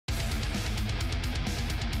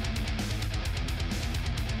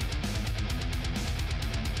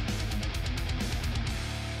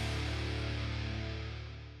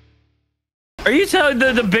Are you telling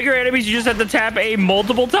the bigger enemies you just have to tap A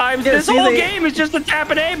multiple times? Yeah, this whole game is just a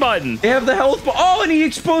tap an A button. They have the health. Oh, and he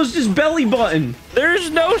exposed his belly button.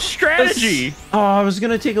 There's no strategy. Oh, I was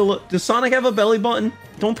gonna take a look. Does Sonic have a belly button?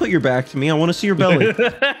 Don't put your back to me. I want to see your belly.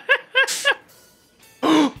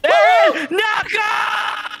 Knock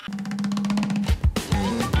off!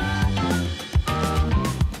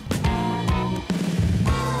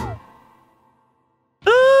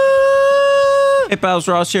 Hey pals,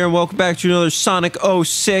 Ross here, and welcome back to another Sonic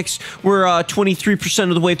 06. We're 23%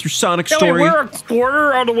 of the way through Sonic's story. Wait, we're a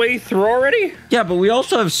quarter of the way through already? Yeah, but we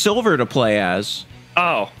also have Silver to play as.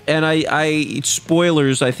 Oh. And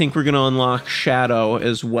spoilers, I think we're gonna unlock Shadow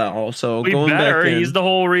as well. So We going better. back in, He's the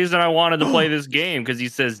whole reason I wanted to play this game, because he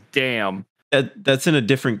says, damn. that's in a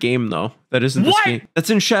different game though. That isn't this What? game. That's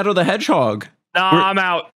in Shadow the Hedgehog. Nah, I'm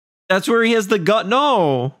out. That's where he has the gut.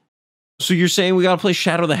 No. So you're saying we gotta play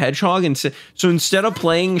Shadow the Hedgehog, and so instead of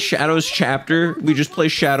playing Shadow's chapter, we just play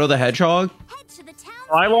Shadow the Hedgehog?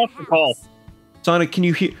 I lost the call. Sonic, can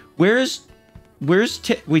you hear? Wait,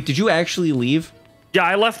 did you actually leave? Yeah,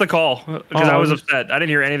 I left the call because I was upset. I didn't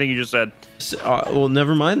hear anything you just said. Well,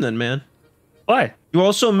 never mind then, man. What? You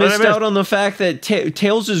also missed out on the fact that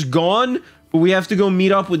Tails is gone, but we have to go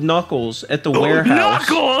meet up with Knuckles at the warehouse.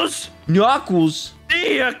 Knuckles! Knuckles!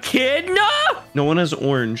 Hey, a kid? No! No one has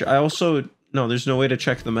orange. No, there's no way to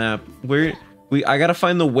check the map. I gotta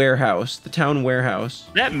find the warehouse, the town warehouse.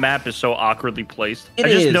 That map is so awkwardly placed. I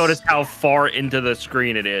just noticed how far into the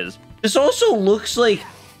screen it is. This also looks like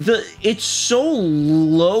it's so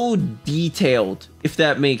low detailed, if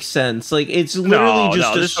that makes sense. Like it's literally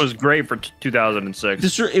this was great for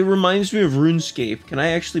 2006. It reminds me of RuneScape. Can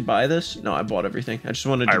I actually buy this? No, I bought everything. I just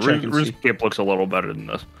wanted to check and see. RuneScape looks a little better than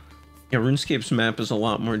this. Yeah, RuneScape's map is a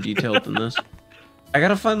lot more detailed than this. I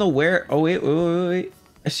gotta find the where. Oh wait.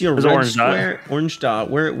 I see a red square, orange dot.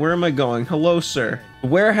 Where am I going? Hello, sir. The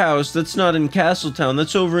warehouse. That's not in Castletown.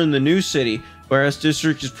 That's over in the new city. Warehouse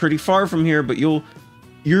district is pretty far from here, but you're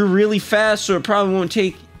really fast, so it probably won't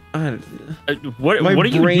take. What are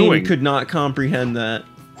you doing? My brain could not comprehend that.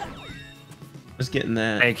 I was getting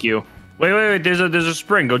that. Thank you. Wait. There's a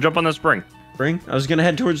spring. Go jump on the spring. Spring? I was gonna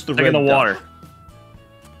head towards the red in the water.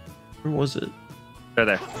 Where was it?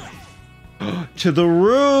 There. To the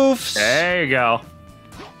roofs. There you go.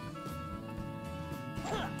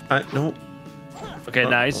 Nope. Okay,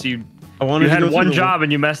 nice. You had one job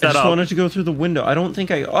and you messed that up. I just wanted to go through the window. I don't think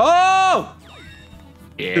I. Oh!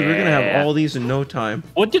 Yeah. Dude, we're gonna have all these in no time.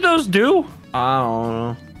 What did those do? I don't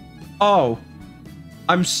know. Oh,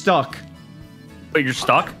 I'm stuck. Wait, you're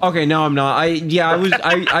stuck? Okay, no, I'm not.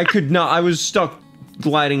 I could not. I was stuck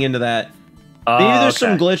gliding into that. Maybe there's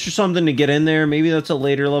some glitch or something to get in there. Maybe that's a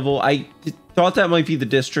later level. I thought that might be the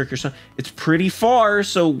district or something. It's pretty far,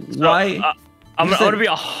 so why? I'm gonna be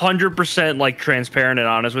 100% like transparent and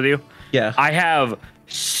honest with you. Yeah. I have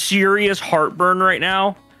serious heartburn right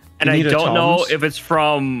now, and I don't know if it's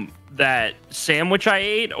from that sandwich I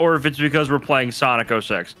ate or if it's because we're playing Sonic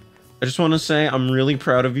 06. I just want to say I'm really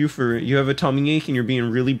proud of you you have a tummy ache and you're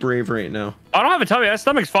being really brave right now. I don't have a tummy. My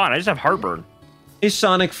stomach's fine. I just have heartburn. Hey,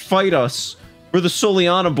 Sonic, fight us. We're the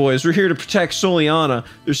Soliana boys. We're here to protect Soliana.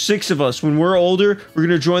 There's 6 of us. When we're older, we're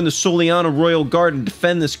going to join the Soliana Royal Guard and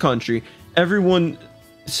defend this country. Everyone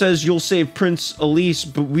says you'll save Prince Elise,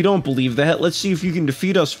 but we don't believe that. Let's see if you can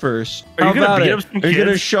defeat us first. How about it? Are you going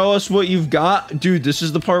to show us what you've got? Dude, this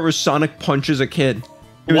is the part where Sonic punches a kid.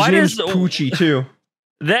 His name's Poochie, too.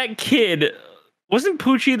 That kid... Wasn't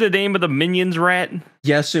Poochie the name of the Minions rat?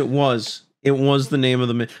 Yes, it was. It was the name of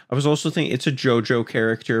the... I was also thinking it's a JoJo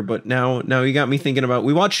character, but now you got me thinking about...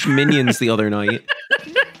 We watched Minions the other night.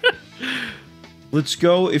 Let's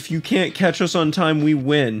go. If you can't catch us on time, we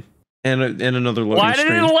win. And another loading Why did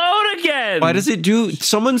it load again? Why does it do...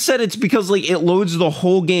 Someone said it's because like it loads the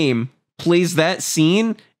whole game, plays that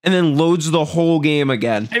scene, and then loads the whole game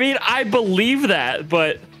again. I mean, I believe that,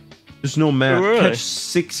 but... There's no map. Catch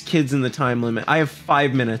 6 kids in the time limit. I have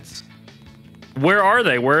 5 minutes. Where are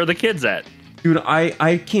they? Where are the kids at? Dude,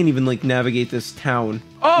 I can't even like navigate this town.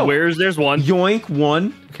 Oh! There's one. Yoink,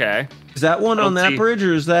 one. Okay. Is that one on that bridge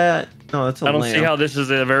or is that... No, that's a lamp. I don't see how this is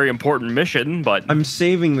a very important mission, but... I'm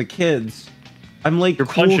saving the kids. I'm like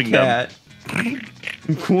Cool Cat.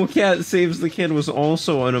 Cool Cat Saves the Kid was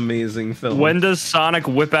also an amazing film. When does Sonic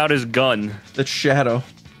whip out his gun? That's Shadow.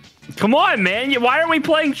 Come on, man. Why aren't we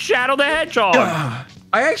playing Shadow the Hedgehog?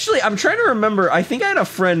 I'm trying to remember. I think I had a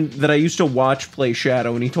friend that I used to watch play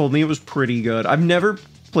Shadow, and he told me it was pretty good. I've never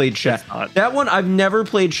played Shadow. That one, I've never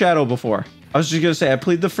played Shadow before. I was just going to say, I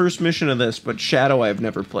played the first mission of this, but Shadow I've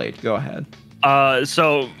never played. Go ahead.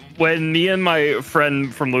 So when me and my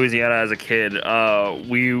friend from Louisiana as a kid,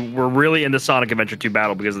 we were really into Sonic Adventure 2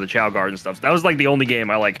 Battle because of the Chow Guard and stuff. That was like the only game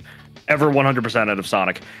I like ever 100% out of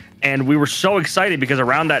Sonic. And we were so excited because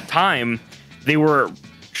around that time, they were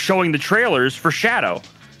showing the trailers for Shadow.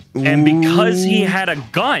 And because he had a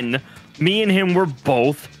gun, me and him were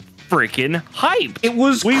both freaking hyped. It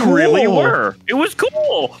was We cool. really were. It was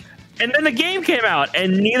cool. And then the game came out,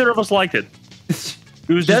 and neither of us liked it.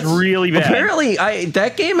 It was just really bad. Apparently,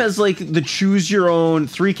 that game has like the choose your own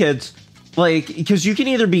 3 kids, like because you can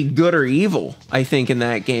either be good or evil. I think in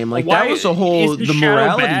that game, like that was the whole the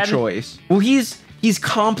morality choice. Well, he's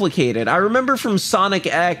complicated. I remember from Sonic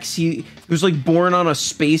X, he was like born on a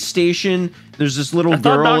space station. There's this little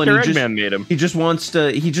girl, and Eggman made him. He just wants.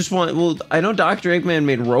 Well, I know Dr. Eggman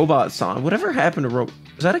made Robot Sonic. Whatever happened to Robot?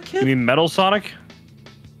 Was that a kid? You mean Metal Sonic?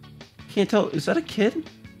 Can't tell. Is that a kid?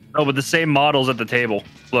 Oh, but the same models at the table.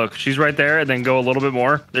 Look, she's right there, and then go a little bit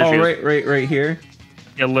more. There she is. right here.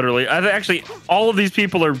 Yeah, literally. Actually, all of these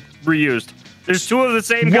people are reused. There's 2 of the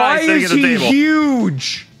same guys sitting at the table. Why is he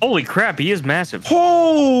huge? Holy crap, he is massive.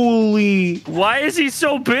 Holy! Why is he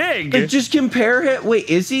so big? Just compare him. Wait,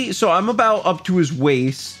 is he? So I'm about up to his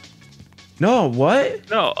waist. No, what?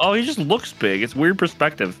 No, oh, he just looks big. It's weird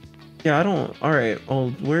perspective. Yeah, I don't. All right. Well,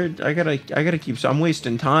 where I gotta keep. So I'm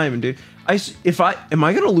wasting time, dude. Am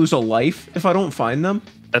I gonna lose a life if I don't find them?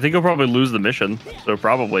 I think I'll probably lose the mission. So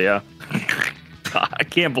probably, yeah. I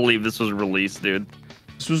can't believe this was released, dude.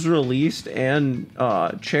 This was released and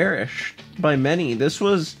cherished by many. This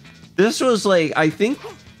was like, I think.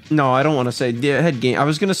 No, I don't want to say head game. I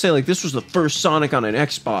was gonna say like this was the first Sonic on an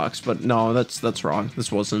Xbox, but no, that's wrong.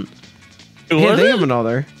 This wasn't. I can't think of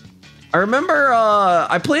another. I remember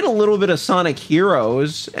I played a little bit of Sonic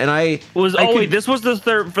Heroes, and wait, this was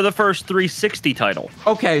the for the first 360 title.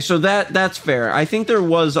 Okay, so that's fair. I think there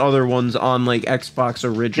was other ones on like Xbox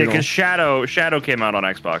original. Yeah, because Shadow came out on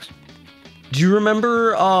Xbox. Do you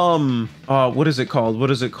remember what is it called?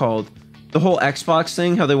 The whole Xbox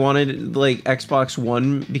thing, how they wanted like Xbox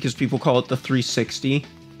One because people call it the 360.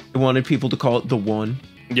 They wanted people to call it the One.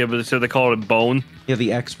 Yeah, but they call it Bone. Yeah,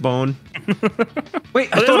 the X Bone. Wait,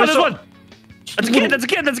 I thought I saw one. That's a kid.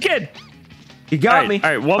 That's a kid. You got me. All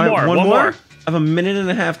right, one more. I have a minute and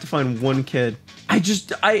a half to find one kid. I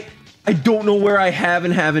don't know where I have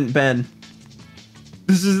and haven't been.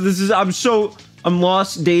 This is. I'm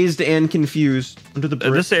lost, dazed, and confused. Under the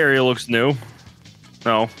bridge. This area looks new.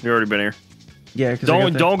 No, you've already been here. Yeah.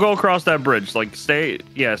 Don't go across that bridge. Like stay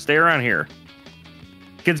around here.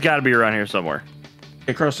 Kid's got to be around here somewhere.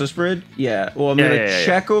 Across this bridge? Yeah. Well, I'm gonna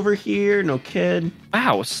check over here. No kid.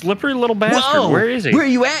 Wow, slippery little bastard. Whoa, where is he? Where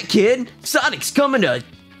you at, kid? Sonic's coming to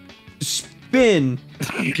spin.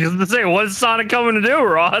 I was gonna say, what's Sonic coming to do,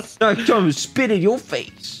 Ross? Sonic's coming to spit in your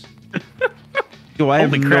face. Yo, I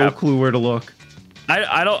have no clue where to look.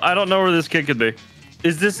 I don't know where this kid could be.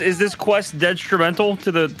 Is this quest detrimental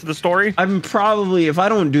to the story? I'm probably, if I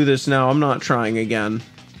don't do this now, I'm not trying again.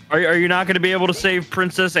 Are you not going to be able to save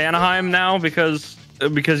Princess Anaheim now because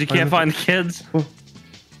you can't find the kids? Oh,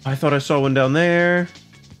 I thought I saw one down there.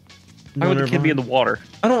 Why would the kid be in the water?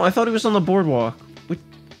 I thought he was on the boardwalk.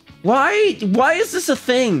 Why is this a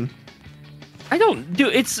thing? I don't do.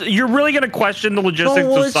 You're really going to question the logistics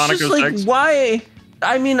of Sonic 06? Like, why?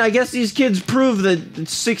 I mean, I guess these kids prove that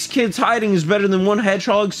 6 kids hiding is better than 1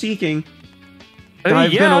 hedgehog seeking.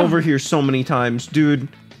 I've been over here so many times, dude.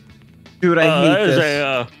 Dude, I hate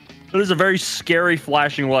this. That is a very scary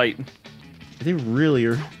flashing light. They really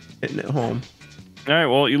are hitting it home. All right,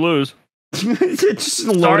 well, you lose.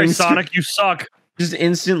 Sorry, Sonic, you suck. Just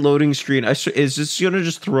instant loading screen. Is this gonna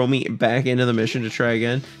just throw me back into the mission to try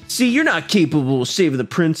again? See, you're not capable of saving the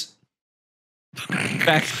prince.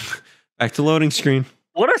 Back to loading screen.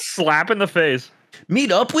 What a slap in the face.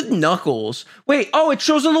 Meet up with Knuckles. Wait, oh, it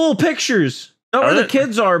shows in the little pictures. Not where the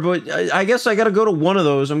kids are, but I guess I gotta go to one of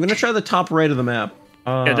those. I'm gonna try the top right of the map.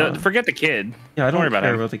 Yeah, forget the kid. Yeah, I don't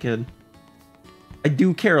care about the kid. I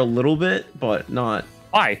do care a little bit, but not.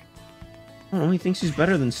 Why? I don't know, he thinks he's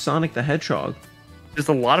better than Sonic the Hedgehog. There's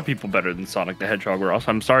a lot of people better than Sonic the Hedgehog, Ross.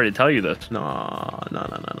 I'm sorry to tell you this. No.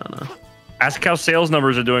 Ask how sales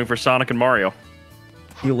numbers are doing for Sonic and Mario.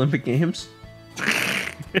 The Olympic Games?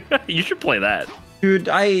 You should play that. Dude,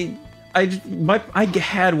 I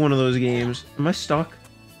had one of those games. Am I stuck?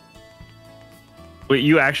 Wait,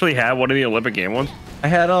 you actually had one of the Olympic game ones? I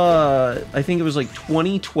had I think it was like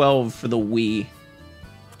 2012 for the Wii.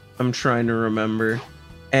 I'm trying to remember.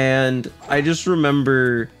 And I just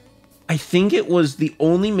remember, I think it was the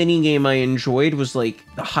only mini game I enjoyed was like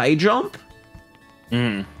the high jump.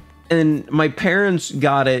 And my parents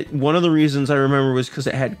got it. One of the reasons I remember was because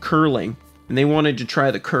it had curling. and they wanted to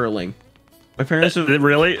try the curling. My parents have,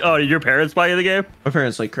 Really? Oh, did your parents buy you the game? my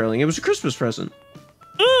parents like curling. It was a Christmas present.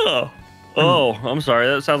 Oh, I'm sorry.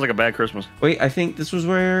 That sounds like a bad Christmas. Wait, I think this was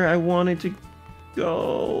where I wanted to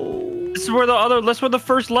go. This is where that's where the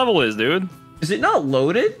first level is, dude. Is it not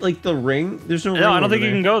loaded? Like the ring? There's no ring. No, I don't think over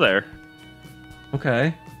you there. can go there.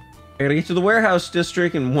 Okay. I gotta get to the warehouse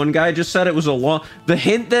district, and one guy just said it was a long... The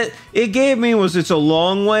hint that it gave me was it's a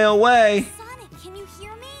long way away. Sonic, can you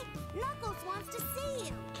hear me? Knuckles wants to see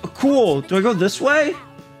you. Cool. Do I go this way?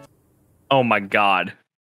 Oh my god.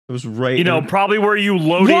 It was right... You know, in- probably where you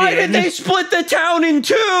loaded Why in. did they split the town in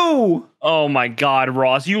two? Oh my god,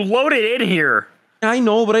 Ross. You loaded in here. I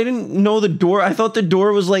know, but I didn't know the door. I thought the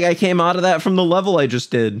door was like I came out of that from the level I just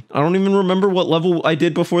did. I don't even remember what level I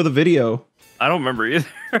did before the video. I don't remember either.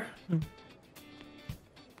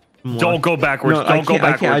 I'm Don't lost. go backwards. No, Don't go I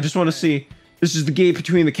backwards. can't. I just want to see. This is the gate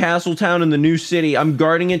between the castle town and the new city. I'm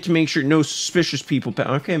guarding it to make sure no suspicious people pass.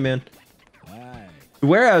 Okay, man. The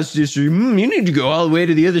warehouse district. You need to go all the way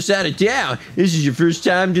to the other side of town. This is your first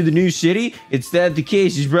time to the new city. It's that the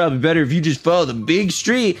case. It's probably better if you just follow the big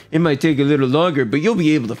street. It might take a little longer, but you'll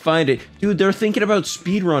be able to find it. Dude, they're thinking about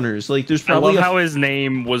speedrunners. Like, there's I probably love how his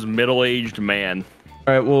name was middle-aged man.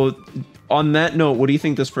 All right, well, on that note, what do you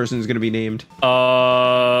think this person is going to be named?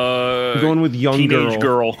 I'm going with young teenage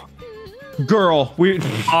girl. Girl. We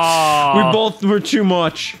both were too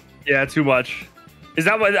much. Yeah, too much. Is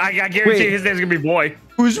that what I guarantee? Wait. His name's gonna be boy.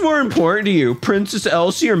 Who's more important to you, Princess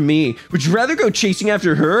Elsie or me? Would you rather go chasing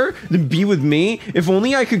after her than be with me? If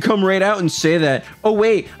only I could come right out and say that. Oh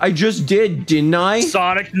wait, I just did, didn't I?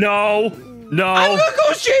 Sonic, no, no. I'm gonna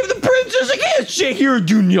go save the princess. I can't sit here and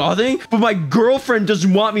do nothing. But my girlfriend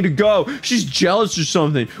doesn't want me to go. She's jealous or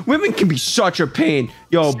something. Women can be such a pain.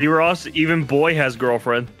 Yo, See, Ross, even boy has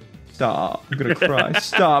girlfriend. stop. I'm gonna cry.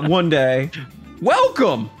 Stop. One day.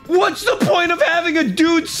 Welcome. What's the point of having a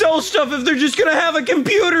dude sell stuff if they're just gonna have a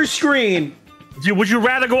computer screen? Dude, would you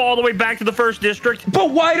rather go all the way back to the first district? But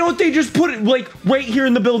why don't they just put it like right here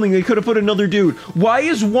in the building? They could have put another dude. Why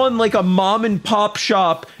is one like a mom and pop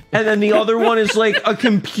shop and then the other one is like a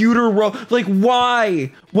computer like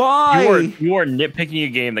why? Why? You are nitpicking a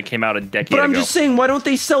game that came out a decade But I'm ago. just saying, why don't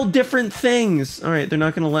they sell different things? All right, they're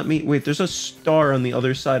not gonna let me. Wait, there's a star on the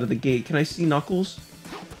other side of the gate. Can I see Knuckles?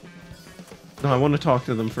 No, I want to talk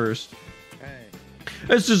to them first.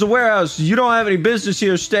 This is a warehouse. You don't have any business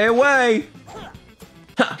here. Stay away.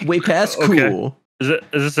 Ha, way past cool. Okay.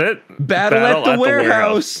 Is this it? Battle at the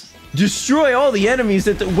warehouse. Destroy all the enemies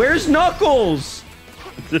at the. Where's Knuckles?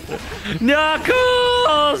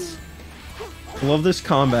 Knuckles! I love this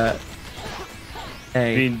combat.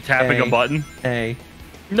 A. You mean tapping a button? A.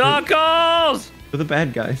 Knuckles! For the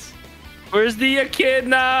bad guys. Where's the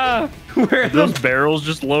echidna? Where are Those those? barrels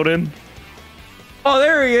just load in? Oh,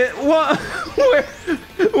 there he is. What? Where?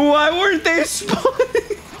 Why weren't they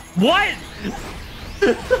spawning? What?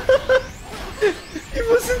 He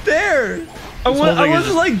wasn't there. I whole thing is wasn't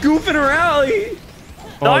just- like goofing around.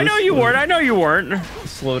 No, I know you weren't. I know you weren't.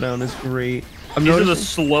 Slowdown is great. I'm These are the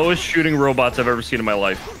noticing slowest shooting robots I've ever seen in my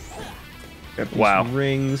life. got these wow.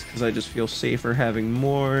 rings because I just feel safer having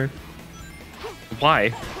more.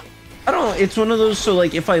 Why? I don't know. It's one of those. So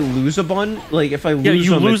like, if I lose a bun, like if I lose Yeah,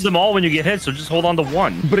 you them, lose them all when you get hit, so just hold on to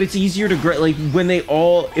one. but it's easier to like when they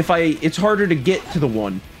all. It's harder to get to the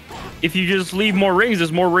one. If you just leave more rings,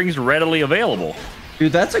 there's more rings readily available.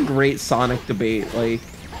 Dude, that's a great Sonic debate. Like,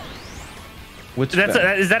 what's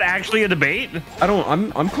better? Is that actually a debate?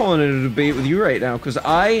 I'm calling it a debate with you right now because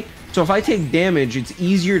so if I take damage, it's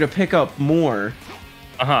easier to pick up more.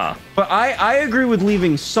 Uh-huh. But I agree with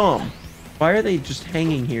leaving some. Why are they just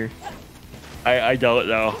hanging here? I don't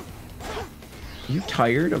know. Are you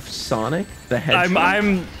tired of Sonic the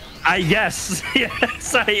Hedgehog? Yes,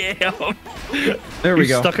 yes, I am. There we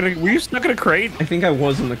go. Were you stuck in a crate? I think I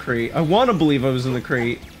was in the crate. I want to believe I was in the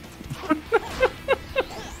crate.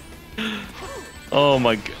 Oh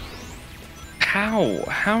my god.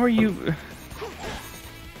 How are you?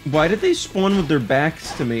 Why did they spawn with their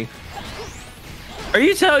backs to me? Are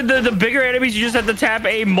you telling the bigger enemies you just have to tap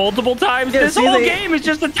A multiple times? Yeah, This see, whole they- game is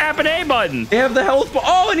just a tap an A button. They have the health.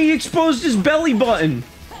 Oh, and he exposed his belly button.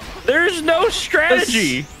 There's no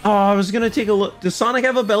strategy. Oh, I was gonna take a look. Does Sonic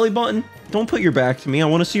have a belly button? Don't put your back to me. I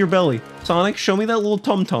want to see your belly. Sonic, show me that little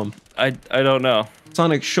tum tum. I don't know.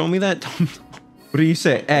 Sonic, show me that tum tum. What do you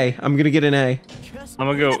say? A. I'm gonna get an A. I'm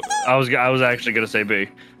gonna go. I was actually gonna say B.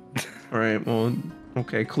 All right. Well,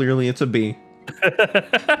 okay. Clearly, it's a B.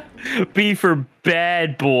 B for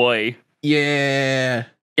bad boy. Yeah.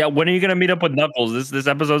 Yeah. When are you gonna meet up with Knuckles? This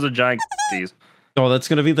episode's a giant tease. Oh, that's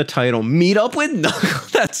gonna be the title. Meet up with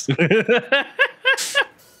Knuckles. That's.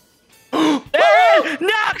 Knuckles!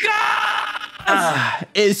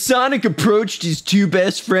 As Sonic approached his two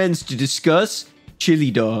best friends to discuss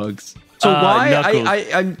chili dogs. So why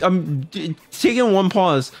I'm taking one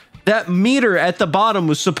pause. That meter at the bottom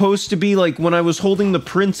was supposed to be like when I was holding the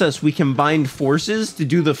princess, we combined forces to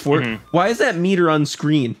do the Why is that meter on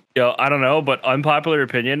screen? Yo, I don't know, but unpopular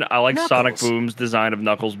opinion, I like Knuckles. Sonic Boom's design of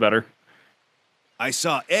Knuckles better. I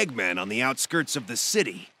saw Eggman on the outskirts of the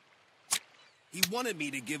city. He wanted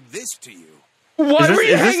me to give this to you. Why were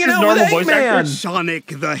you hanging out with Eggman? Sonic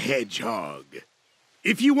the Hedgehog.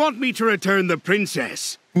 If you want me to return the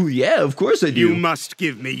princess, Ooh, yeah, of course I do. you must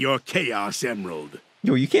give me your Chaos Emerald.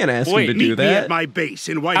 Yo, you can't ask him to do Meet me that. at my base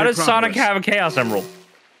in White How does Sonic have a Chaos Emerald?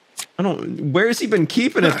 I don't. Where's he been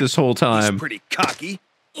keeping it this whole time? He's pretty cocky.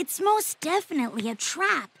 It's most definitely a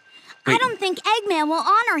trap. I don't think Eggman will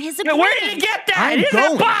honor his agreement. Where did you get that? I'm It is in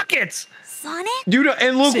going. pockets! Sonic? Dude,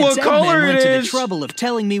 and look Since what color Eggman it went to the is. trouble of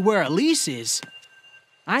telling me where Elise is,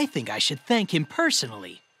 I think I should thank him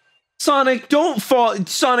personally. Sonic, don't fall.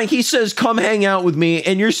 Sonic, he says, come hang out with me.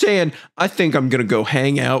 And you're saying, I think I'm going to go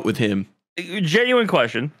hang out with him. Genuine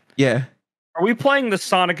question. Yeah. Are we playing the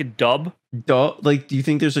Sonic dub? Duh. Like, do you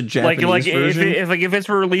think there's a Japanese Like version? if it's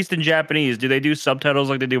released in Japanese, do they do subtitles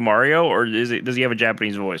like they do Mario, or does he have a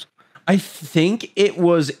Japanese voice? I think it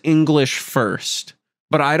was English first,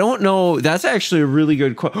 but I don't know. That's actually a really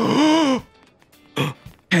good question.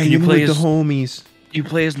 Hey, you play with the as- homies. You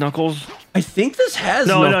play as Knuckles? I think this has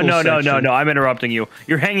No. Knuckles section. I'm interrupting you.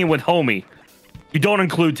 You're hanging with Homie. You don't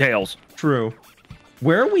include Tails. True.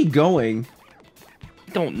 Where are we going?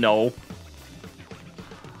 I don't know.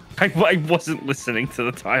 I wasn't listening to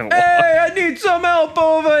the timeline. Hey, I need some help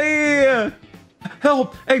over here.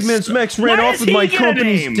 Help! Eggman's Mex ran Why off does with he my get a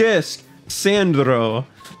company's name? disc. Sandro.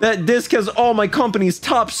 That disc has all my company's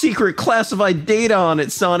top secret classified data on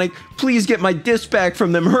it, Sonic. Please get my disc back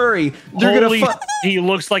from them. Hurry. They're Holy, gonna he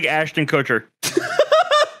looks like Ashton Kutcher.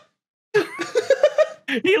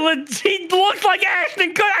 he looked like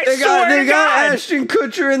Ashton Kutcher. I They swear to got God. Ashton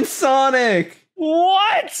Kutcher and Sonic.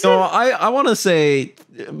 What? So I want to say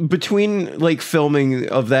between like filming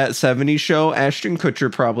of that 70s show, Ashton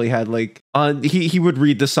Kutcher probably had like he would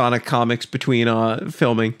read the Sonic comics between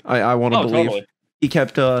filming. I want to believe totally. he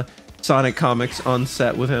kept Sonic comics on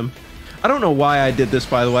set with him. I don't know why I did this,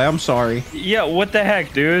 by the way. I'm sorry. Yeah, what the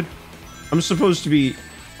heck, dude? I'm supposed to be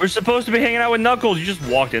We're supposed to be hanging out with Knuckles. You just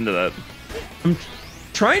walked into that.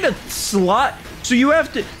 trying to slot. So you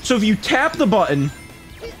have to. So if you tap the button,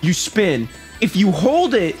 you spin. If you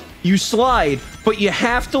hold it, you slide, but you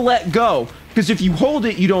have to let go. Because if you hold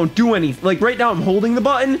it, you don't do anything. Like right now, I'm holding the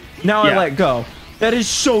button. Now I Yeah. let go. That is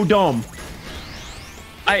so dumb.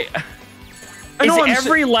 I I know is I'm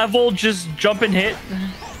every level just jump and hit?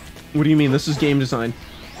 What do you mean? This is game design.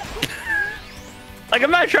 Like,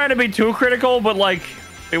 I'm not trying to be too critical, but like,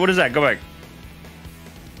 wait, what is that? Go back.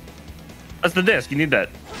 That's the disc. You need that.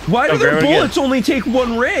 Why do Oh, their grab it again. bullets only take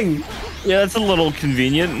one ring? Yeah, that's a little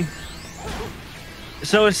convenient.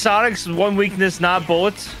 So is Sonic's one weakness not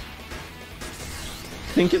bullets?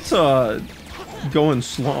 I think it's going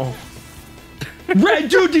slow.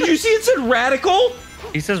 Dude, did you see it said radical?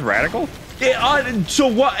 He says radical? So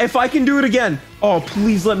what if I can do it again? Oh,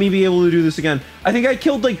 please let me be able to do this again. I think I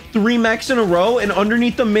killed like 3 mechs in a row, and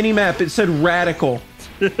underneath the mini map it said radical.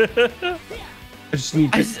 I just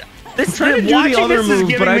need to. This trying to do the watching other this is move,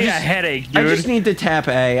 giving but I me just- a headache, dude. I just need to tap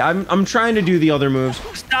A. I'm trying to do the other moves.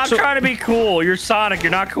 Stop So- trying to be cool. You're Sonic. You're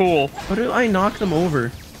not cool. What do I knock them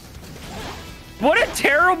over? What a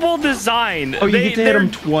terrible design. Oh, you get to hit them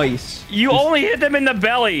twice. You only hit them in the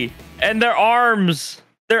belly, and their arms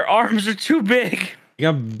are too big.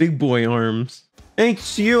 You got big boy arms.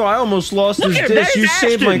 Thanks to you, I almost lost Look this at him, disc. that You is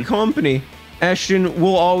saved my Ashton. company. Ashton,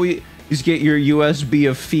 we'll always get your USB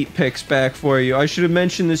of feet pics back for you. I should have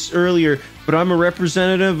mentioned this earlier, but I'm a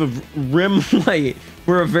representative of Rimlight.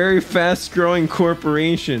 We're a very fast-growing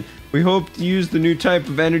corporation. We hope to use the new type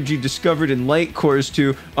of energy discovered in light cores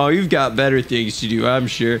to... Oh, you've got better things to do, I'm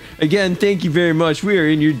sure. Again, thank you very much. We are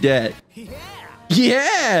in your debt.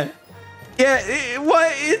 Yeah! Yeah,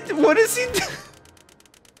 what is he doing?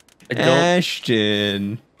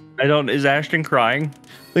 Ashton. Is Ashton crying?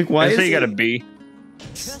 Like, why I is say he... you got a B.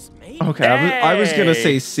 Okay, I was gonna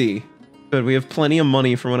say Hey. C. Good, we have plenty of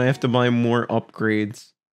money for when I have to buy more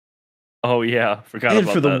upgrades. Oh yeah, forgot And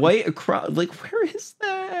about for the that. white across, like, where is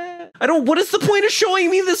that? I don't. What is the point of showing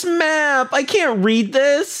me this map? I can't read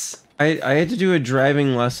this. I had to do a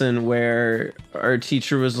driving lesson where our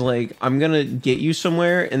teacher was like, "I'm gonna get you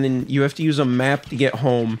somewhere, and then you have to use a map to get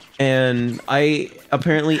home." And I'm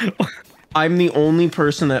the only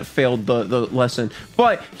person that failed the lesson.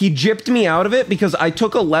 But he gypped me out of it because I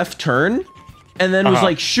took a left turn and then was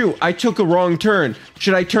like, shoot, I took a wrong turn.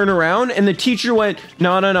 Should I turn around? And the teacher went,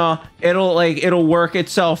 no. It'll work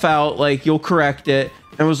itself out. Like, you'll correct it.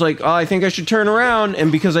 And was like, oh, I think I should turn around.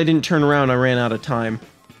 And because I didn't turn around, I ran out of time.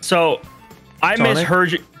 So, I Sonic?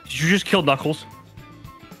 misheard you. Did you just kill Knuckles?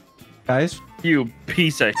 Guys? You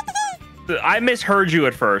piece of... I misheard you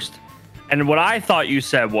at first. And what I thought you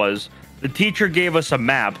said was, the teacher gave us a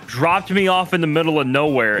map, dropped me off in the middle of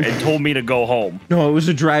nowhere, and told me to go home. No, it was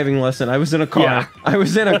a driving lesson. I was in a car. Yeah. I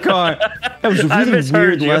was in a car. That was a really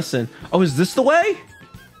weird lesson. Oh, is this the way?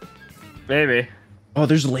 Maybe. Oh,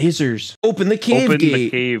 there's lasers. Open the cave Open gate. the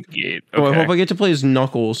cave gate. Okay. Oh, I hope I get to play as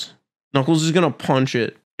Knuckles. Knuckles is gonna punch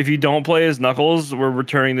it. If you don't play as Knuckles, we're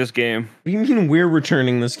returning this game. What do you mean we're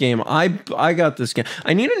returning this game? I got this game.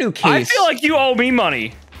 I need a new case. I feel like you owe me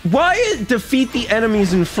money. Why defeat the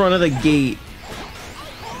enemies in front of the gate?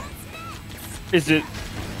 Is it...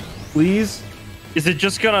 Please? Is it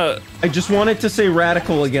just gonna... I just want it to say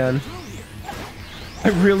radical again. I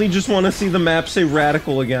really just want to see the map say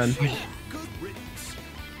radical again.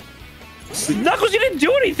 Knuckles, you didn't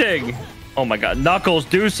do anything! Oh my god, Knuckles,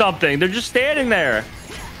 do something. They're just standing there.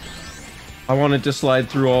 I wanted to slide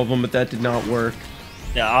through all of them, but that did not work.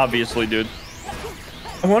 Yeah, obviously, dude.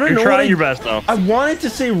 I want to You're know. trying your best, though. I wanted to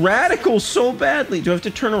say radical so badly. Do I have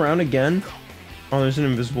to turn around again? Oh, there's an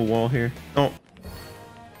invisible wall here. Oh.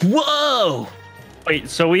 Whoa! Wait,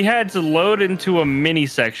 so we had to load into a mini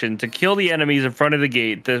section to kill the enemies in front of the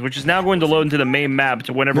gate, which is now going to load into the main map.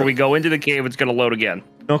 To whenever we go into the cave, it's going to load again.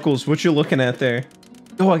 Knuckles, what you looking at there?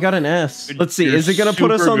 Oh, I got an S. Let's see. You're Is it going to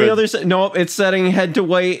put us super on good. the other side? Nope. It's setting head to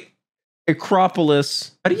white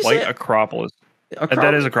Acropolis. How do you say White it? Acropolis. Acropolis.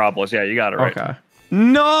 That is Acropolis. Yeah, you got it right. Okay.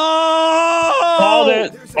 No! Called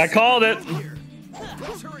it. I called it.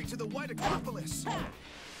 Let's hurry to the White Acropolis.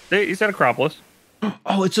 You said Acropolis.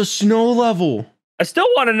 Oh, it's a snow level. I still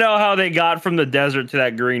want to know how they got from the desert to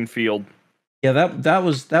that green field. Yeah, that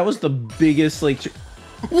was the biggest like.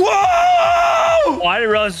 Whoa! Oh, I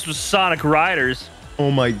didn't realize this was Sonic Riders.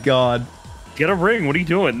 Oh my god. Get a ring. What are you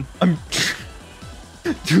doing?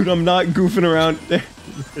 Dude, I'm not goofing around.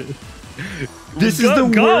 This is the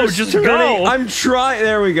worst. Just turning. go. I'm trying.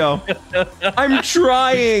 There we go. I'm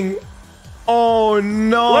trying. Oh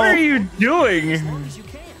no. What are you doing? As long as you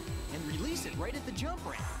can, and release it right at the jump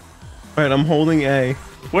ramp. All right, I'm holding A.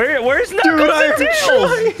 Where's Knuckles Dude, and I'm Tails?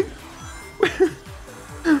 trying.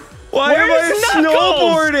 Why am Where's I Knuckles?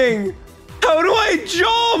 snowboarding? How do I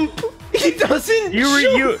jump? He doesn't.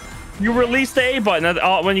 jump. You release the A button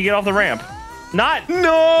when you get off the ramp. Not.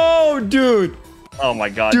 No, dude. Oh my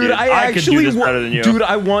god, Dude, dude. I could actually do this better than you. Dude,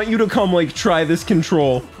 I want you to come like try this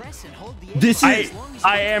control. Press and hold the This is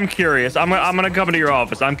I am curious. I'm gonna come into your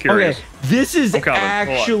office. I'm curious. okay. This is I'm coming. Hold on.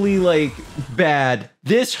 actually like bad.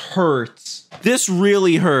 This hurts. This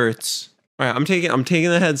really hurts. All right, I'm taking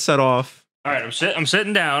the headset off. All right, I'm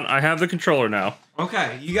sitting down. I have the controller now.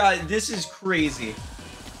 Okay, you got this is crazy.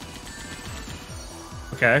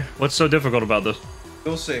 Okay, what's so difficult about this?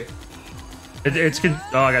 You'll see. Oh,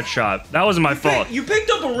 I got shot. That wasn't my fault. You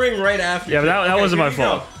picked up a ring right after. Yeah, but that Okay, wasn't here my you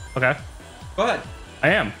go. fault. Okay, Go ahead. I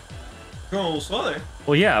am. Go a little slower.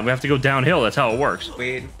 Well, yeah, we have to go downhill. That's how it works.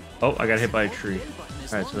 Wait. Oh, I got hit by a tree.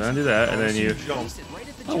 All right, so then I do that, and then you. Jump.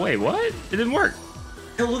 Oh wait, what? It didn't work.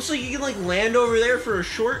 It looks like you can like land over there for a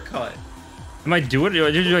shortcut. Am I doing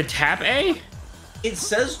it? Do I tap A? It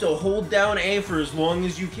says to hold down A for as long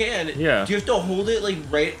as you can. Yeah. Do you have to hold it like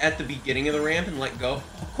right at the beginning of the ramp and let go?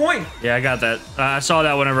 Coin. Yeah, I got that. I saw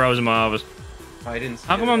that whenever I was in my office. I didn't see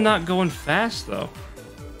How come it. I'm not going fast though?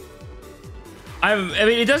 I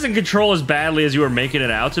mean, it doesn't control as badly as you were making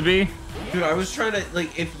it out to be. Dude, I was trying to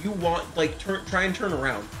like if you want like try and turn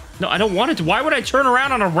around. No, I don't want it to. Why would I turn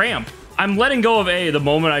around on a ramp? I'm letting go of A the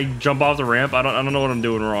moment I jump off the ramp. I don't know what I'm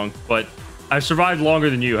doing wrong, but I've survived longer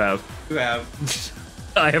than you have. You have.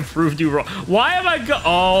 I have proved you wrong. Why am I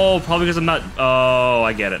Oh, probably because I'm not. Oh,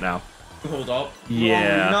 I get it now. Hold up. Yeah.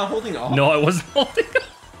 Oh, you're not holding up. No, I wasn't holding.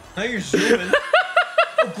 Now you're zooming.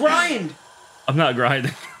 Oh, grind. I'm not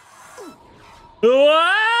grinding.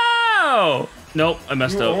 Wow! Nope, I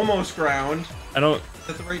messed You up. almost ground. I don't. Is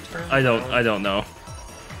that the right turn? I don't know.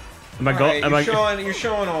 Am I going? Right, you're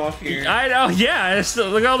showing off here. I know. Yeah.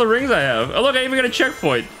 Look at all the rings I have. Oh, look, I even got a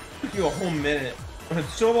checkpoint. Took you a whole minute.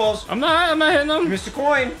 Snowballs. I'm not hitting You them. missed a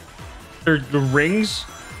coin. They're the rings,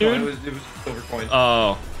 No, dude. it was a silver coin.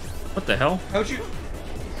 Oh, what the hell? How'd you?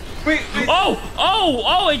 Wait.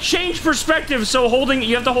 Oh! It changed perspective. So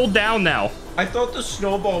you have to hold down now. I thought the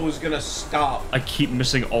snowball was gonna stop. I keep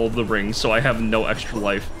missing all of the rings, so I have no extra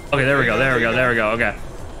life. Okay, there we go. Okay, We got.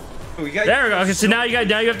 there we go. Okay, so now you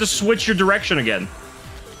have to switch your direction again.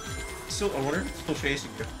 Still, I wonder if it's still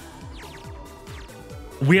chasing you.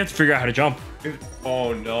 We have to figure out how to jump.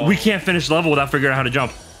 Oh no. We can't finish the level without figuring out how to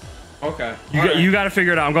jump. Okay. You got to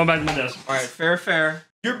figure it out. I'm going back to my desk. All right, fair.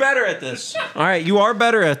 You're better at this. All right, you are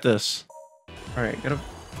better at this. All right, gotta.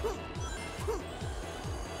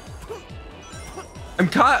 I'm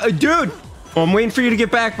caught, dude. Well, I'm waiting for you to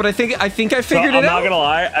get back, but I think I figured it out. I'm not gonna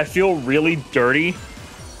lie. I feel really dirty.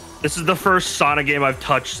 This is the first Sonic game I've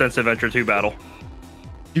touched since Adventure 2 Battle.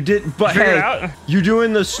 You did, but Figure it hey, out? you're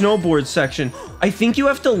doing the snowboard section. I think you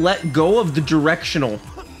have to let go of the directional.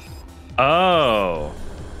 Oh.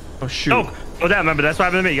 Oh shoot. Oh, go down. Remember, that's what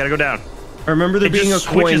happened to me. You gotta go down. I remember there It being a just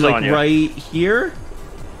coin switches like on you. right here.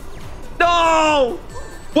 No!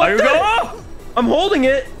 What There you the? go. I'm holding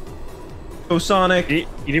it. Go Sonic. You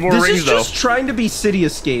need more This rings, is though. just trying to be City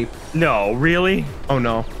Escape. No, really? Oh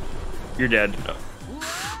no. You're dead.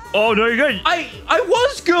 Oh, no, you're good. I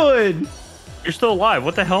was good. You're still alive.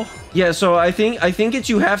 What the hell? Yeah, so I think it's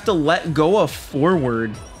you have to let go of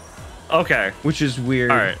forward, Okay. which is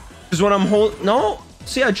weird. All right. Because when I'm no,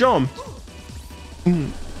 see, I jumped. All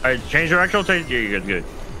right, change directional. Yeah, you're good.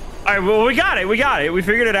 All right, well, we got it. We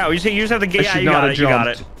figured it out. You just have to get. I Yeah, should you not got have it. You got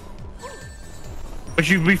it. jumped. But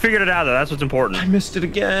we figured it out, though. That's what's important. I missed it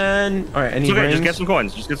again. All right, any It's okay. rings? Just get some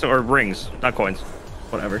coins. Just get some or rings, not coins.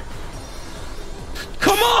 Whatever.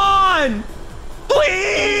 Come on,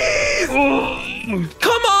 please.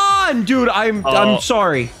 Come on, dude. I'm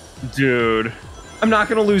sorry. Dude. I'm not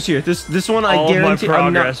gonna lose here. This one I All of my guarantee.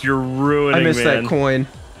 I'm not. progress. You're ruining. I missed man. that coin.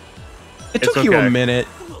 It It's took you a okay. minute.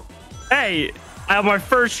 Hey, I have my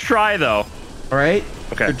first try though. All right.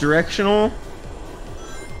 Okay. The directional.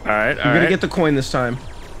 All right. You're gonna get the coin this time.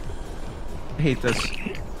 I hate this.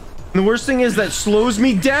 And the worst thing is that slows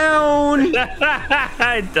me down.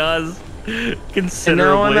 It does. Considerably. And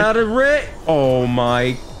now I'm out of it. Oh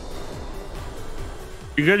my.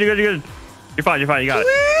 You're good. You're good. You're fine. You got it.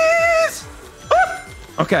 Please. Ah!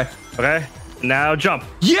 Okay. Okay. Now jump.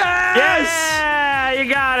 Yes. Yeah, you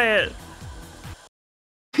got it.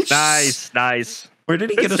 Nice. Where did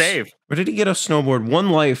he Good get a save. Where did he get a snowboard? 1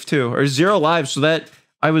 life too, or 0 lives? So that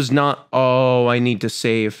I was not. Oh, I need to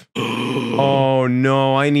save. Oh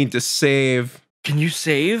no, I need to save. Can you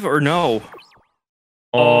save or no?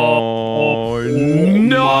 Oh,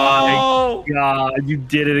 no! My God, you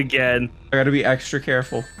did it again. I gotta be extra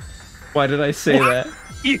careful. Why did I say that?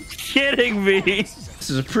 You kidding me? This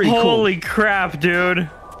is a pretty Holy crap, dude.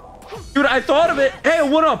 cool. Dude, I thought of it. Hey,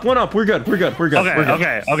 1 up. We're good.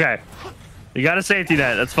 Okay. You got a safety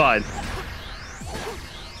net. That's fine.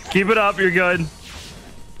 Keep it up. You're good.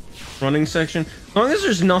 Running section. As long as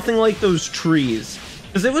there's nothing like those trees.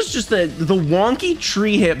 Because it was just the wonky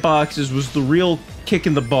tree hitboxes was the real kick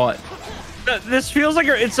in the butt. This feels like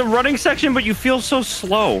it's a running section, but you feel so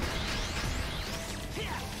slow.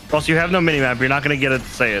 Plus, you have no minimap. You're not going to get it to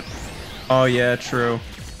say it. Oh, yeah, true.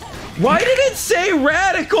 Why did it say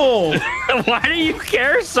radical? Why do you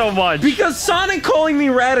care so much? Because Sonic calling me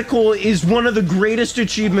radical is one of the greatest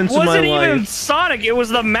achievements of my Wasn't even life. Sonic. It was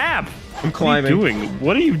the map. I'm climbing. What are you doing?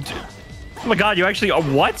 What are you doing? Oh my God, you actually...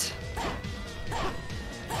 what?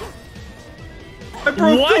 I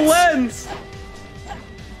broke What? the lens.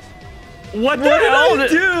 What the What hell? did I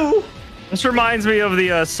do? This reminds me of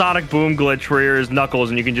the Sonic Boom glitch where you're his Knuckles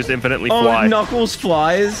and you can just infinitely Oh, fly. Knuckles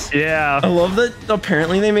flies. Yeah, I love that.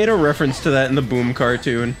 Apparently, they made a reference to that in the Boom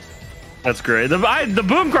cartoon. that's great. The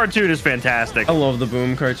Boom cartoon is fantastic. I love the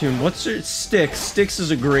Boom cartoon. What's her Styx? Styx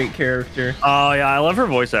is a great character. Oh yeah, I love her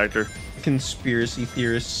voice actor. Conspiracy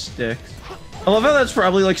theorist Styx. I love how that's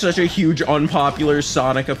probably like such a huge unpopular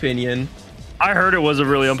Sonic opinion. I heard it was a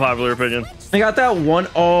really unpopular opinion. I got that one.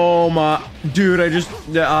 Oh my, dude! I just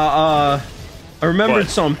I remembered What?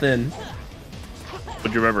 something.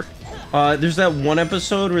 What'd you remember? There's that one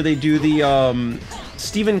episode where they do the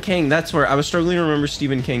Stephen King. That's where I was struggling to remember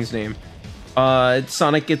Stephen King's name.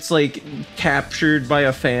 Sonic gets like captured by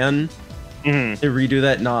a fan. Mm-hmm. They redo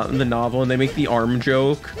that in the novel and they make the arm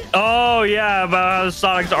joke. Oh yeah, about how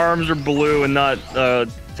Sonic's arms are blue and not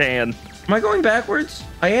tan. Am I going backwards?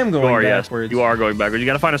 I am going backwards. Yes, you are going backwards. You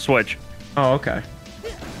gotta find a switch. Oh, okay.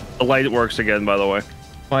 The light works again, by the way.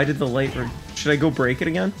 Why did the light work? Should I go break it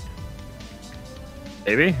again?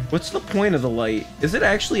 Maybe? What's the point of the light? Is it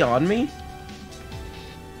actually on me?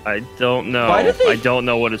 I don't know. Why did they- I don't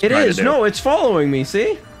know what it's It trying is. to do. No, it's following me.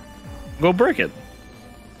 See? Go break it.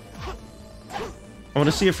 I want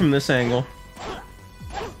to see it from this angle.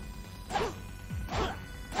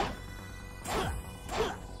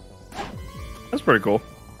 That's pretty cool.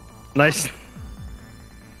 Nice.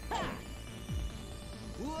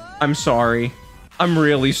 I'm sorry. I'm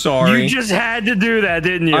really sorry. You just had to do that,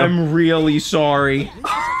 didn't you? I'm really sorry.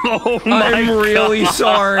 oh my I'm really God.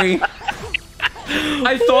 sorry.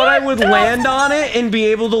 I thought I would land on it and be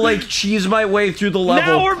able to like cheese my way through the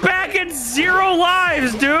level. Now we're back at 0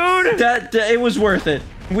 lives, dude. That it was worth it.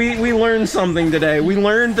 We learned something today. We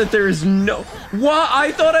learned that there is no. What?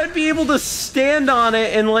 I thought I'd be able to stand on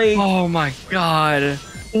it and like. Oh my god.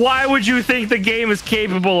 Why would you think the game is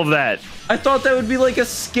capable of that? I thought that would be like a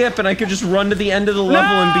skip and I could just run to the end of the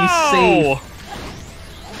level and be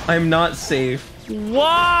safe. I'm not safe.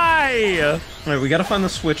 Why? All right, we gotta find the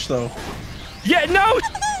switch though. Yeah, no,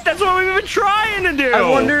 that's what we've been trying to do. I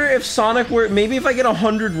wonder if Sonic were maybe if I get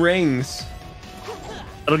 100 rings.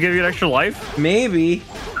 It'll give you an extra life? Maybe.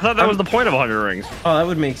 I thought that was the point of 100 rings. Oh, that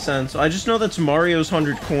would make sense. I just know that's Mario's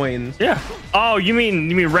 100 coins. Yeah. Oh, you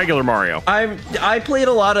mean regular Mario? I played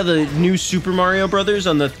a lot of the new Super Mario Brothers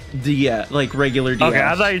on the like regular DS. Okay,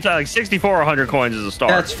 I thought you said like 64 or 100 coins is a star.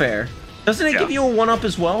 That's fair. Doesn't it give you a 1-up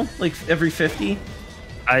as well? Like every 50?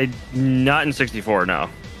 Not in 64, no.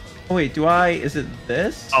 Oh wait, do I? Is it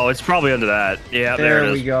this? Oh, it's probably under that. Yeah, there it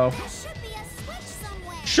is. We go.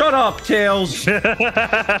 Shut up, Tails.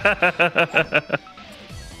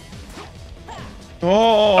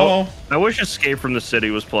 Oh, I wish Escape from the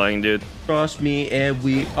City was playing, dude. Trust me, and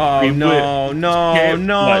we. Oh no,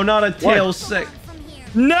 not a Tails sick.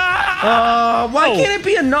 No. Why can't it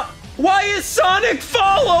be a no? Why is Sonic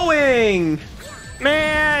following?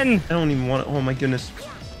 Man, I don't even want it. Oh my goodness.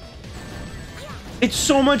 It's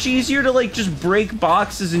so much easier to like just break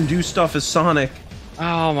boxes and do stuff as Sonic.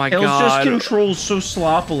 Oh my Tails god. just controls so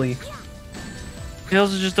sloppily.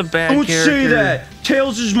 Tails is just a bad Don't character. say that.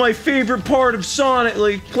 Tails is my favorite part of Sonic,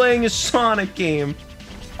 like playing a Sonic game.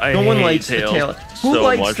 No one likes the Tails. Who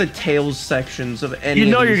likes the Tails sections of any? You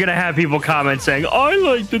know you're gonna have people comment saying, "I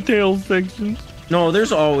like the Tails sections." No,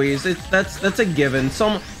 there's always that's a given.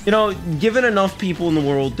 Given enough people in the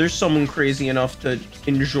world, there's someone crazy enough to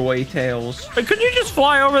enjoy Tails. But could you just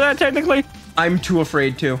fly over that technically? I'm too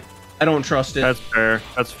afraid to. I don't trust it. That's fair.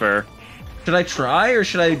 That's fair. Should I try or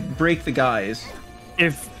should I break the guys?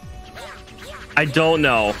 I don't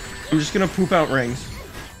know. I'm just gonna poop out rings.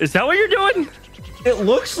 Is that what you're doing? It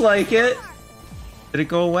looks like it. Did it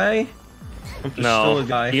go away? There's still a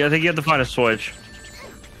guy. Yeah, I think you have to find a switch.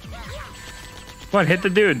 Come on, hit the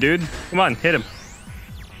dude. Come on, hit him.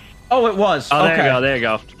 Oh, it was. Oh, okay. There you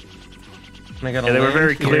go. And I gotta Yeah, they were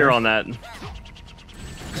very land clear here. on that.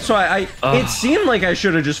 So it seemed like I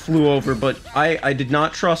should have just flew over, but I did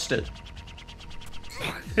not trust it.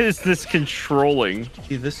 Is this controlling?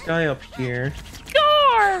 See this guy up here.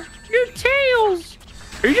 Your Tails.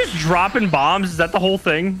 Are you just dropping bombs? Is that the whole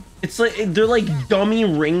thing? It's like they're like dummy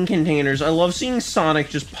ring containers. I love seeing Sonic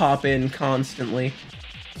just pop in constantly.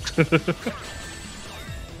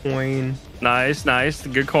 Coin. Nice.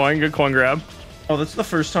 Good coin grab. Oh, that's the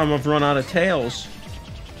first time I've run out of Tails.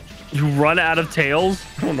 You run out of Tails?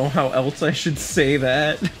 I don't know how else I should say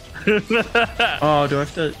that. Oh, do I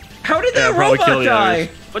have to? How did that probably kill robot the die?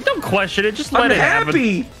 others. But don't question it. Just I'm let it happen.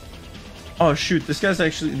 happy. Oh shoot, these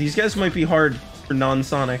guys might be hard for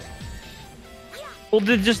non-Sonic. Well,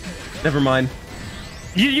 just Never mind.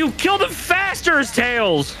 you killed him faster as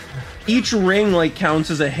Tails. Each ring like counts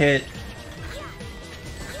as a hit.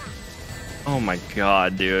 Oh my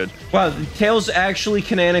god, dude. Wow, Tails actually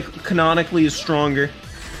canonically is stronger.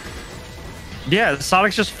 Yeah,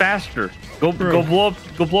 Sonic's just faster. Go blow up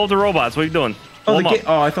the robots. What are you doing? Oh, Blow 'em up.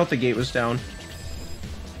 Oh, I thought the gate was down.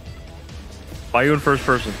 Why are you in first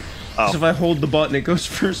person? Oh. So if I hold the button, it goes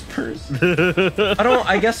first person.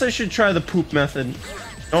 I guess I should try the poop method.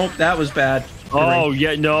 Nope, that was bad. Oh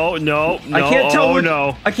yeah, no. I can't tell.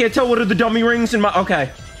 No. I can't tell what are the dummy rings in my. Okay.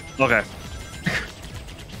 Okay.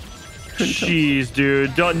 Jeez,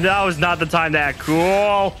 dude. Now is not the time to act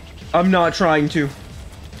cool. I'm not trying to.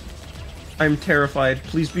 I'm terrified.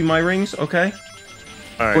 Please be my rings, okay?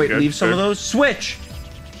 All right, Wait, good, leave some good. of those. Switch.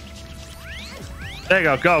 There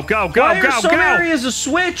you go. Go. Why are some areas a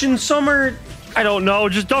switch and some are? I don't know.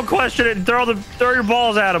 Just don't question it and throw your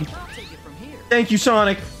balls at him. Thank you,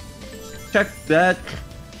 Sonic. Check that.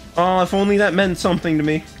 Oh, if only that meant something to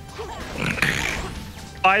me.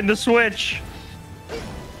 Find the switch.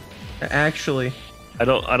 Actually, I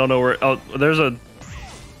don't know where. Oh, there's a.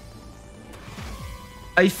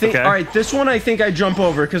 I think. Okay. All right, this one I think I jump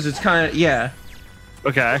over because it's kind of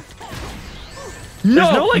Okay. No.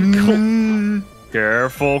 There's no like.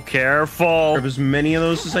 Careful. Grab as many of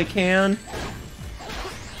those as I can.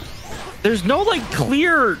 There's no like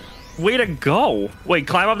clear way to go. Wait,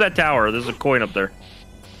 climb up that tower. There's a coin up there.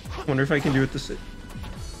 Wonder if I can do it this.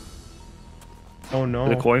 Oh no.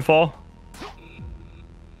 Did the coin fall?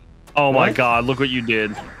 Oh my What? god, look what you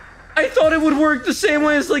did. I thought it would work the same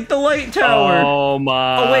way as like the light tower. Oh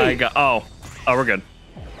my Oh, wait. god. Oh, we're good.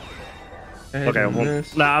 Okay, well,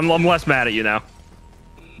 nah, I'm less mad at you now.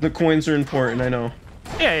 The coins are important, I know.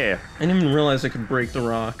 Yeah. I didn't even realize I could break the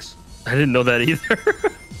rocks. I didn't know that either.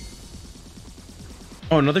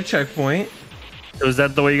 Oh, another checkpoint. Is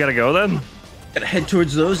that the way you gotta go then? Gotta head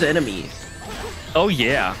towards those enemies. Oh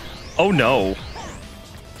yeah. Oh no.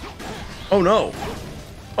 Oh no.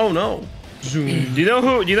 Oh no. Zoom. Do you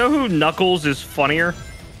know who Knuckles is funnier?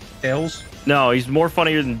 Tails. No, he's more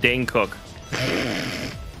funnier than Dane Cook.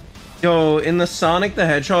 Yo, in the Sonic the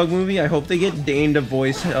Hedgehog movie, I hope they get Dane to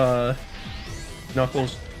voice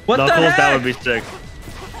Knuckles. What Knuckles, the heck? that would be sick.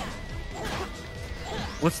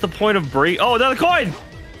 What's the point of break? Oh, another coin!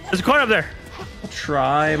 There's a coin up there. I'll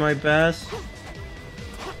try my best.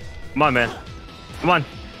 Come on, man. Come on.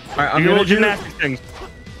 All right, I'm do gonna little do. gymnastics things.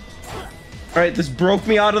 All right, this broke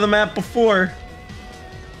me out of the map before.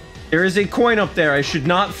 There is a coin up there. I should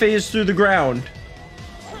not phase through the ground.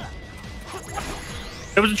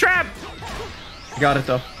 It was a trap. Got it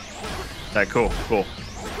though. Alright, cool.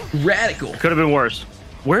 Radical. Could have been worse.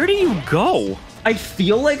 Where do you go? I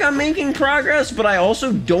feel like I'm making progress, but I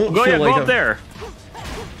also don't feel like go up there.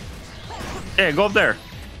 Yeah, go up there.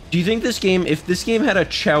 Do you think this game, if this game had a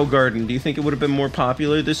Chow Garden, do you think it would have been more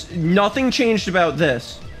popular? Nothing changed about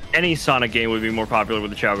this. Any Sonic game would be more popular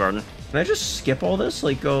with the Chow Garden. Can I just skip all this?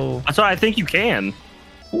 Like, go... That's why I think you can.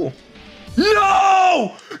 Cool.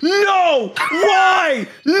 No! No! Why?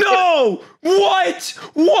 No! What?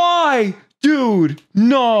 Why? Dude,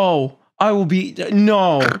 no. I will be...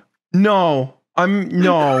 No. No.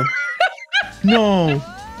 No. No.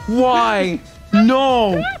 Why?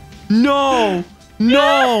 No. No.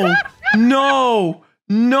 No. No.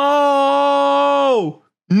 No.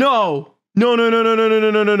 No. No, no, no, no, no, no,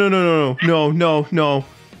 no, no, no, no, no, no, no, no.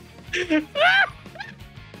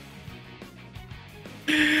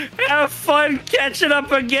 Have fun catching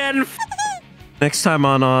up again. Next time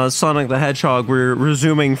on Sonic the Hedgehog, we're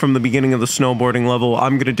resuming from the beginning of the snowboarding level.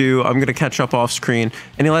 I'm gonna catch up off screen.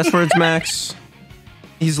 Any last words, Max?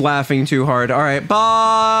 He's laughing too hard. All right,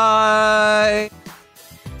 bye.